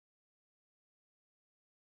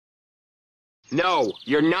No,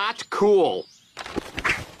 you're not cool.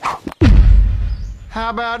 How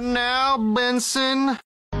about now, Benson?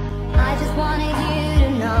 I just wanted you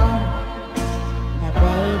to know that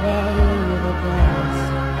baby, you're the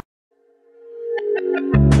best.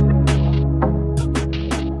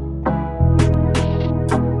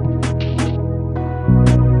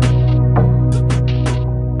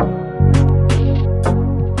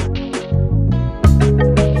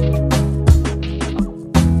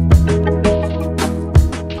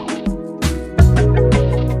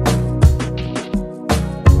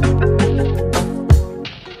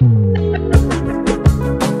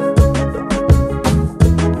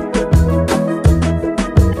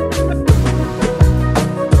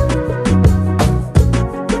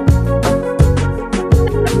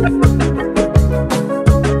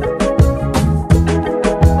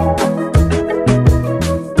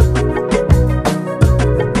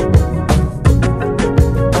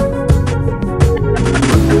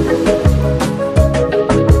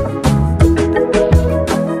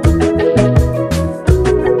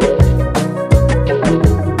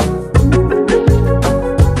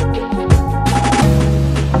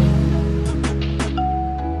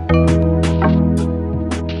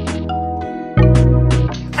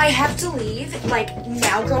 I have to leave, like,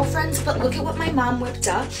 now, girlfriends, but look at what my mom whipped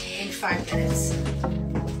up. In 5 minutes.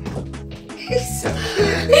 It's so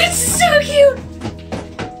cute. It's so cute!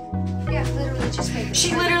 Yeah, literally just made them.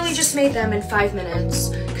 She literally just made them in 5 minutes,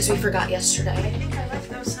 because we forgot yesterday. I think I like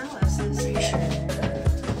those sunglasses. Are you sure?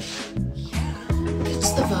 Yeah.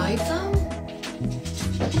 It's the vibe, though.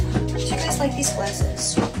 Do you guys like these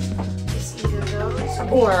glasses? It's either those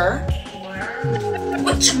Or,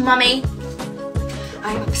 which which mummy?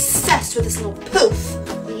 I'm obsessed with this little poof.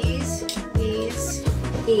 these.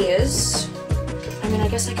 These. I mean, I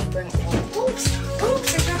guess I could bring all. Oops,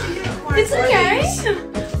 I dropped a unicorn. It's okay.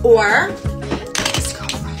 Or these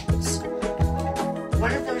girlfriends.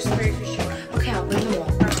 One of those 3 for sure. Okay, I'll bring them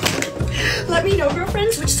all. Let me know,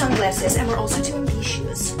 girlfriends, which sunglasses, and we're also doing these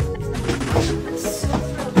shoes. So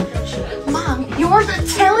thrilled with those shoes. Mom, you're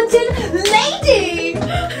the talented lady!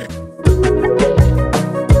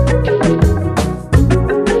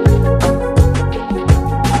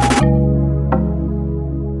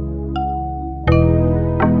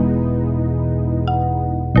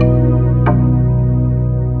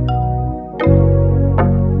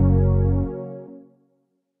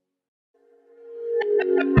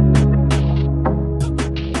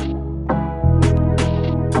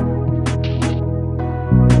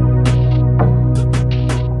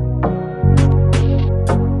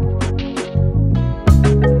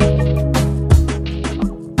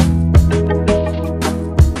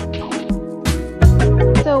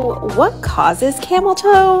 What causes camel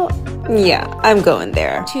toe? Yeah, I'm going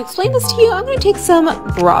there. To explain this to you, I'm going to take some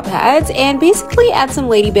bra pads and basically add some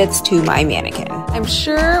lady bits to my mannequin. I'm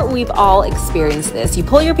sure we've all experienced this. You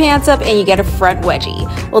pull your pants up and you get a front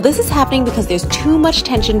wedgie. Well, this is happening because there's too much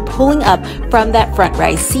tension pulling up from that front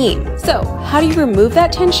rise seam. So, how do you remove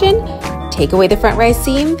that tension? Take away the front rise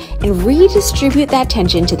seam and redistribute that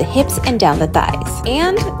tension to the hips and down the thighs.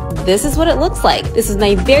 And this is what it looks like. This is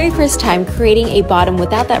my very first time creating a bottom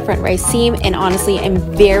without that front rise seam, and honestly, I'm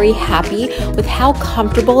very happy with how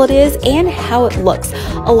comfortable it is and how it looks.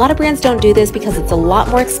 A lot of brands don't do this because it's a lot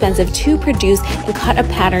more expensive to produce and cut a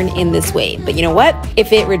pattern in this way. But you know what?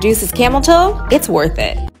 If it reduces camel toe, it's worth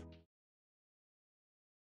it.